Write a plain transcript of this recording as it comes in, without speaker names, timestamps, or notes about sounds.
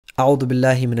أعوذ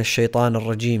بالله من الشيطان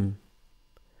الرجيم.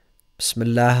 بسم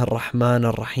الله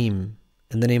الرحمن الرحيم.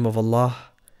 In the name of Allah,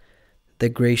 the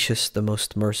gracious, the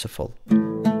most merciful.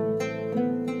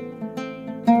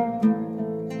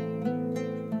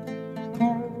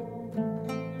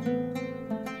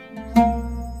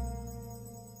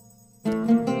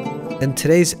 In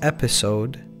today's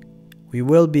episode, we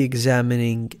will be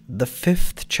examining the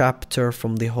 5th chapter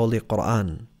from the Holy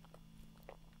Quran,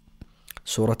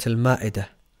 Surah Al-Ma'idah,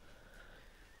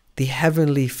 the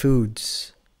heavenly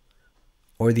foods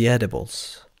or the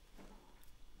edibles.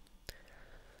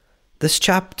 This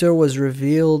chapter was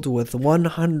revealed with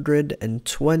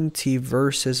 120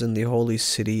 verses in the holy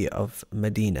city of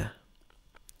Medina.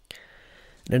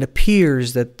 And it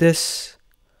appears that this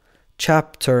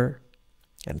chapter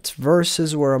and its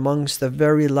verses were amongst the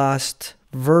very last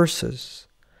verses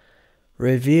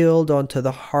revealed onto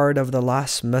the heart of the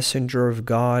last messenger of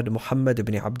God, Muhammad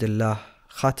ibn Abdullah,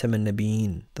 Khatam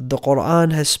al-Nabiyyin. That the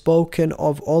Quran has spoken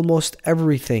of almost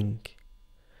everything,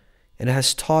 and it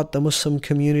has taught the Muslim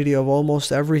community of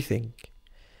almost everything.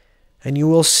 And you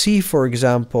will see, for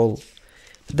example,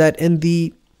 that in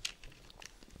the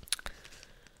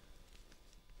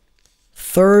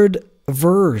 3rd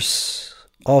verse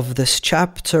of this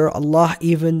chapter, Allah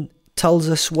even tells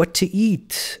us what to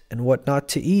eat and what not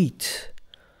to eat.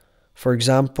 For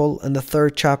example, in the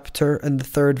 3rd chapter, in the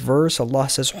 3rd verse, Allah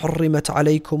says, حُرِّمَتْ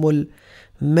عَلَيْكُمُ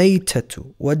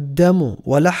الْمَيْتَةُ وَالدَّمُ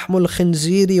وَلَحْمُ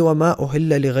الْخِنْزِيرِ وَمَا أُهِلَّ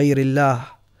لِغَيْرِ اللَّهِ.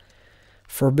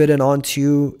 Forbidden unto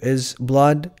you is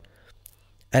blood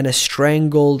and a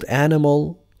strangled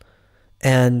animal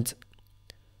and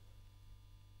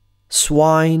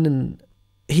swine, and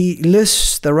he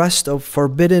lists the rest of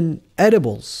forbidden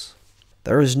edibles.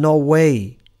 There is no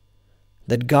way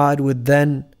that God would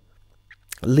then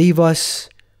leave us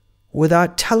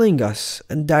without telling us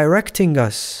and directing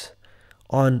us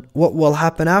on what will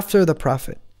happen after the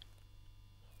Prophet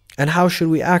and how should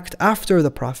we act after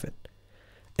the Prophet.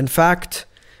 In fact,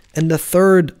 in the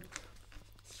 3rd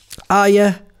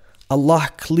ayah, Allah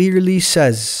clearly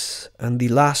says, in the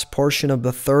last portion of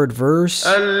the 3rd verse,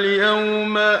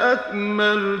 اليوم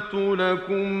أكملت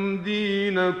لكم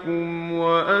دينكم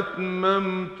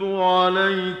وأتممت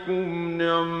عليكم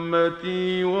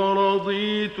نعمتي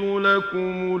ورضيت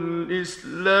لكم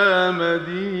الإسلام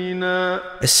دينا.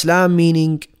 Islam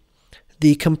meaning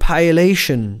the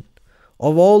compilation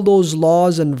of all those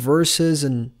laws and verses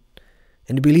and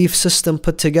belief system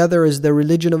put together as the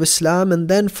religion of Islam, and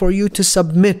then for you to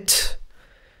submit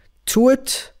to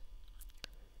it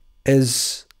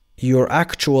is your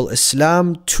actual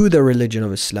Islam to the religion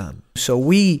of Islam. So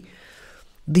we,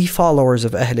 the followers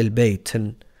of Ahl al-Bayt,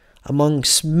 and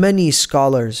amongst many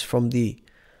scholars from the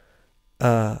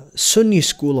Sunni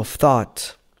school of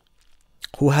thought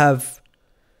who have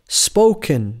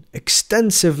spoken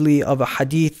extensively of a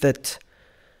hadith that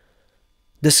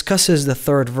discusses the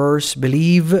 3rd verse,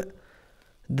 believe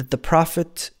that the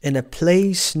Prophet, in a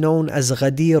place known as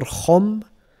Ghadir Khum,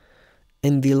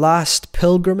 in the last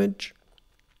pilgrimage,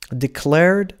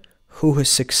 declared who his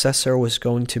successor was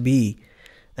going to be.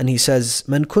 And he says,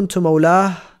 "Man kuntu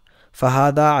mawlah,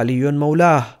 fahada Aliyun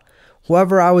mawlah."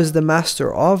 Whoever I was the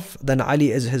master of, then Ali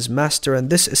is his master.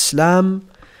 And this Islam,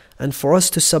 and for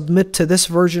us to submit to this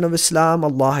version of Islam,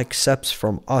 Allah accepts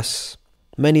from us.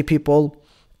 Many people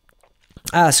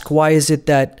ask, why is it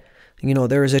that,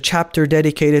 there is a chapter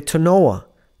dedicated to Noah,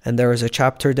 and there is a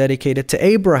chapter dedicated to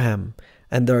Abraham,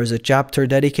 and there is a chapter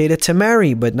dedicated to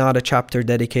Mary, but not a chapter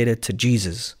dedicated to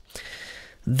Jesus?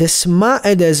 This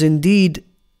Ma'idah is indeed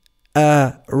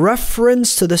a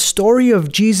reference to the story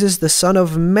of Jesus, the son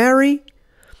of Mary,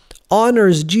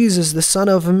 honors Jesus, the son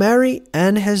of Mary,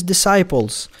 and his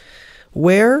disciples.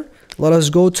 Where, let us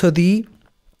go to the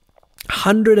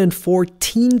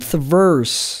 114th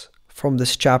verse from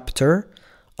this chapter.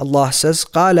 Allah says,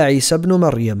 قال عيسى ابن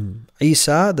مريم.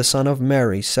 Isa, the son of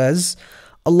Mary, says,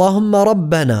 Allahumma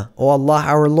Rabbana, O Allah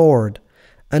our Lord,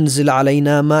 أنزل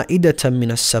علينا مائدة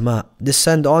من السماء.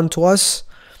 Descend onto us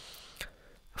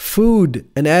food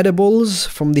and edibles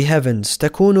from the heavens.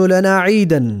 تكون لنا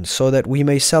عيدا, so that we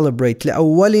may celebrate.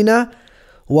 لأولنا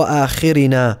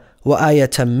وآخرنا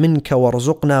وآية منك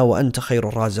وارزقنا وأنت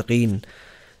خير الرازقين.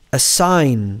 A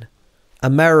sign, a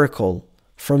miracle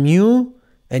from you,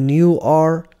 and you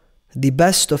are the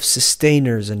best of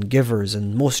sustainers and givers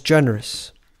and most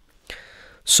generous.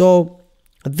 So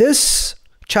this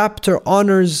chapter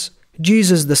honors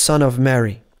Jesus, the son of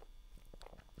Mary.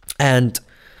 And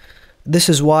this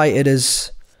is why it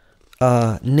is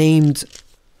named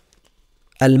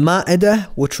Al-Ma'idah,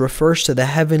 which refers to the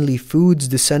heavenly foods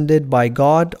descended by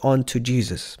God onto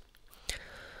Jesus.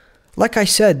 Like I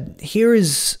said, here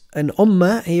is an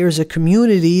ummah, here is a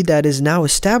community that is now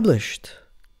established.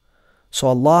 So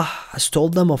Allah has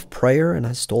told them of prayer and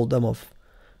has told them of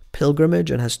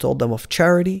pilgrimage and has told them of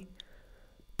charity.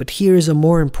 But here is a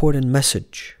more important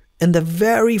message. In the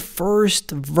very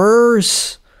first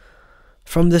verse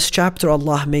from this chapter,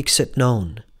 Allah makes it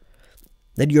known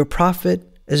that your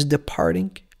Prophet is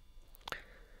departing.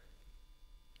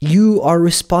 You are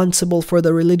responsible for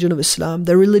the religion of Islam.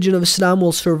 The religion of Islam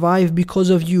will survive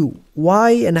because of you.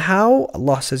 Why and how?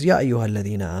 Allah says, Ya ayyuha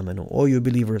alladhina amanu, O you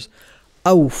believers,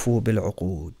 awfu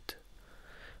bil-uqud.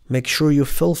 Make sure you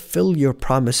fulfill your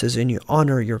promises and you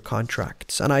honor your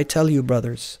contracts. And I tell you,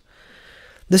 brothers,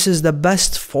 this is the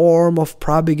best form of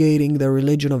propagating the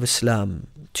religion of Islam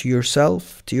to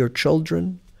yourself, to your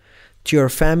children, to your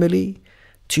family,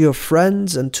 to your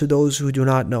friends, and to those who do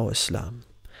not know Islam.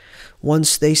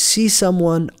 Once they see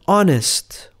someone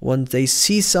honest, once they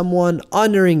see someone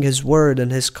honoring his word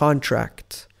and his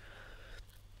contract,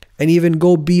 and even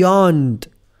go beyond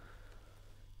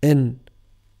in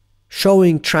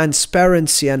showing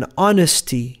transparency and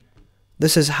honesty,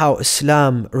 this is how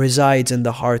Islam resides in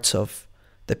the hearts of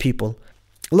the people.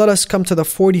 Let us come to the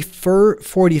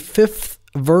 45th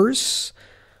verse,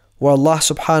 where Allah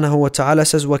subhanahu wa ta'ala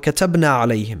says, وَكَتَبْنَا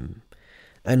عَلَيْهِمْ,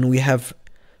 and we have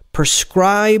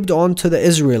prescribed onto the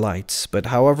Israelites, but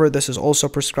however this is also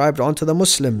prescribed onto the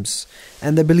Muslims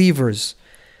and the believers,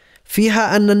 فِيهَا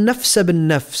أَنَّ النَّفْسَ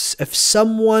بِالنَّفْسِ, if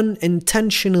someone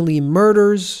intentionally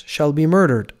murders, shall be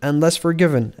murdered, unless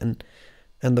forgiven,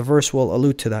 and the verse will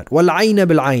allude to that. وَالْعَيْنَ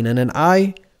بِالْعَيْنِ, and an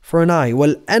eye for an eye.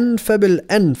 وَالْأَنْفَ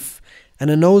بِالْأَنْفِ, and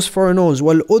a nose for a nose.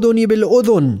 وَالْأُذُنِ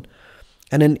بِالْأُذُنِ,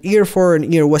 and an ear for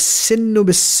an ear. وَالسِّنُّ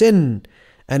بِالسِّنِّ,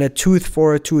 and a tooth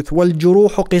for a tooth.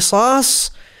 وَالْجُرُوحُ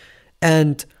قِصَاص,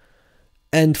 and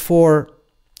for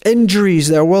injuries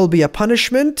there will be a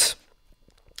punishment.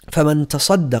 فَمَنْ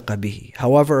تَصَدَّقَ بِهِ,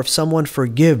 however, if someone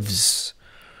forgives,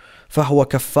 فَهُوَ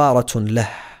كَفَّارَةٌ لَهُ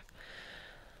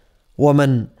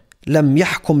وَمَنْ لَمْ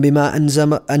يَحْكُمْ بِمَا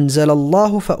أَنزَلَ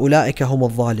اللَّهُ فَأُولَٰئِكَ هُمُ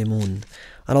الظَّالِمُونَ.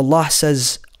 And Allah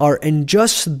says, are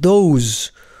unjust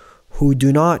those who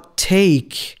do not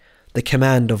take the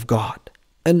command of God.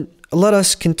 And let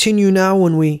us continue now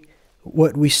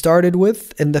what we started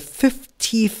with in the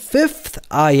 55th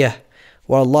ayah,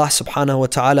 where Allah subhanahu wa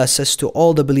ta'ala says to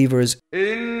all the believers,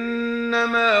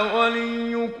 إِنَّمَا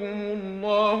وَلِيُّكُمُ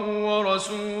اللَّهُ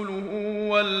وَرَسُولُهُ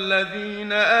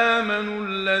وَالَّذِينَ آمَنُوا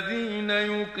الَّذِينَ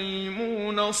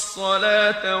يُقِيمُونَ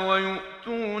الصَّلَاةَ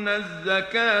وَيُؤْتُونَ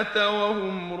الزَّكَاةَ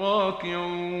وَهُمْ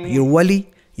رَاكِعُونَ. Your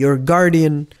wali, your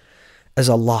guardian is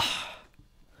Allah.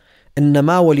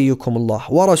 إِنَّمَا وَلِيُّكُمُ اللَّهُ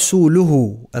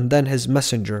وَرَسُولُهُ, and then His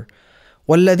messenger.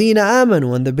 وَالَّذِينَ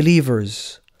آمَنُوا, and the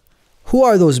believers. Who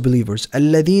are those believers?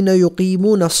 الَّذِينَ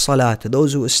يُقِيمُونَ الصَّلَاةَ,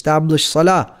 those who establish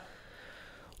salah.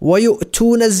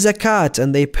 وَيُؤْتُونَ الزَّكَاةَ,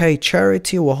 and they pay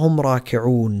charity. وَهُمْ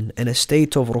رَاكِعُونَ, in a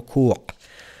state of ruku'.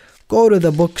 Go to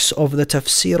the books of the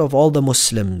tafsir of all the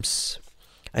Muslims,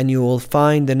 and you will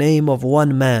find the name of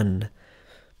one man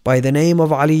by the name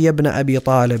of Ali ibn Abi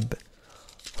Talib,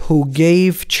 who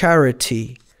gave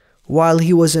charity while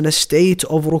he was in a state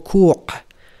of ruku'.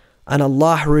 And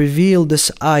Allah revealed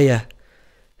this ayah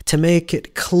to make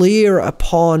it clear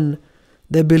upon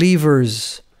the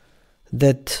believers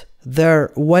that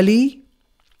their wali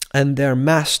and their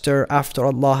master after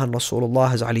Allah and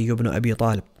Rasulullah is Ali ibn Abi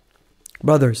Talib.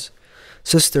 Brothers,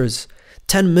 sisters,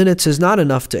 10 minutes is not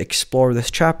enough to explore this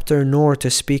chapter nor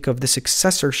to speak of the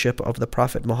successorship of the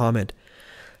Prophet Mohammed.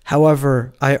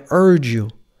 However, I urge you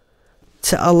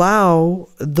to allow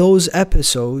those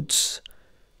episodes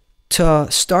to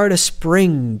start a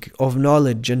spring of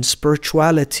knowledge and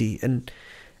spirituality and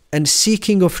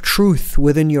seeking of truth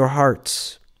within your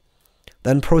hearts.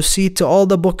 Then proceed to all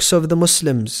the books of the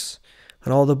Muslims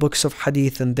and all the books of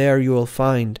hadith, and there you will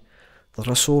find that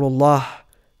Rasulullah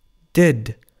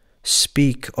did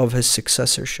speak of his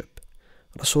successorship.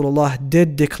 Rasulullah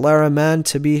did declare a man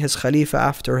to be his Khalifa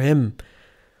after him.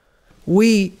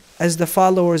 We, as the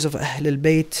followers of Ahlul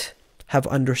Bayt, have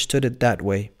understood it that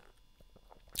way.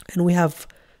 And we have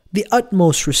the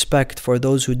utmost respect for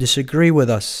those who disagree with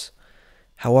us.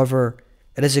 However,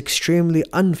 it is extremely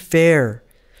unfair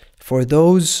for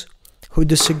those who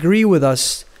disagree with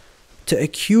us to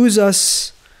accuse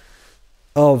us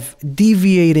of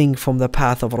deviating from the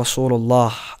path of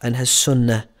Rasulullah and his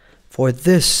sunnah, for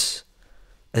this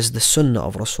is the sunnah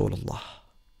of Rasulullah.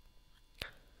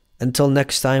 Until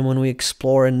next time when we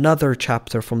explore another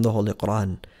chapter from the Holy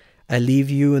Quran, I leave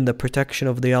you in the protection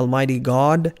of the Almighty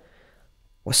God.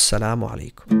 Wassalamu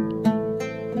alaikum.